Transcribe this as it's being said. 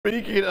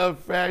Speaking of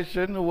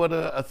fashion, what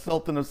a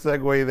sultan of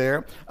segue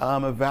there.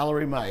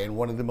 Valerie Mayen,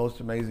 one of the most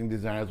amazing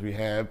designers we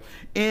have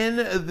in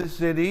the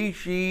city.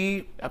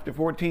 She, after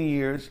 14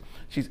 years,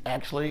 she's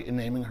actually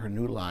naming her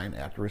new line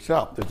after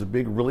herself. There's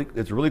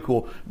it's a really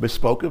cool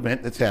bespoke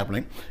event that's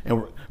happening,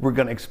 and we're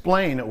going to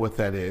explain what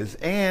that is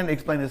and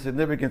explain the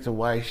significance of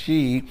why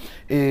she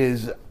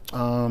is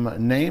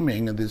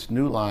naming this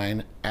new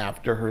line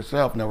after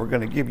herself. Now, we're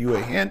going to give you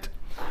a hint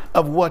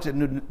of what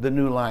the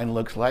new line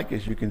looks like.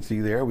 As you can see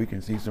there, we can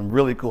see some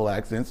really cool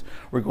accents.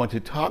 We're going to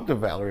talk to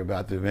Valerie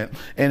about the event,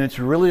 and it's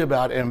really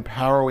about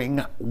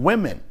empowering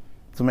women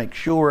to make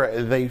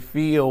sure they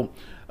feel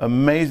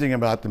amazing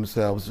about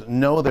themselves,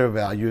 know their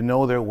value,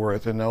 know their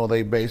worth, and know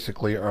they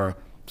basically are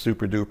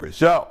super duper.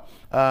 So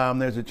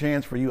there's a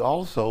chance for you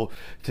also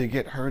to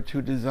get her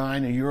to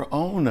design your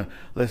own,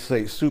 let's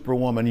say,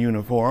 Superwoman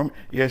uniform.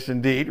 Yes,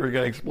 indeed. We're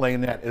going to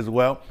explain that as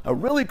well. A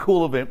really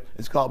cool event.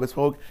 It's called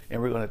Bespoke,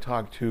 and we're going to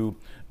talk to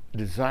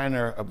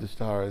designer of the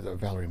stars,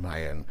 Valerie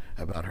Mayen,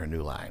 about her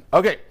new line.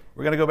 Okay,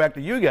 we're going to go back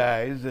to you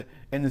guys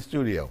in the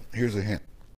studio. Here's a hint.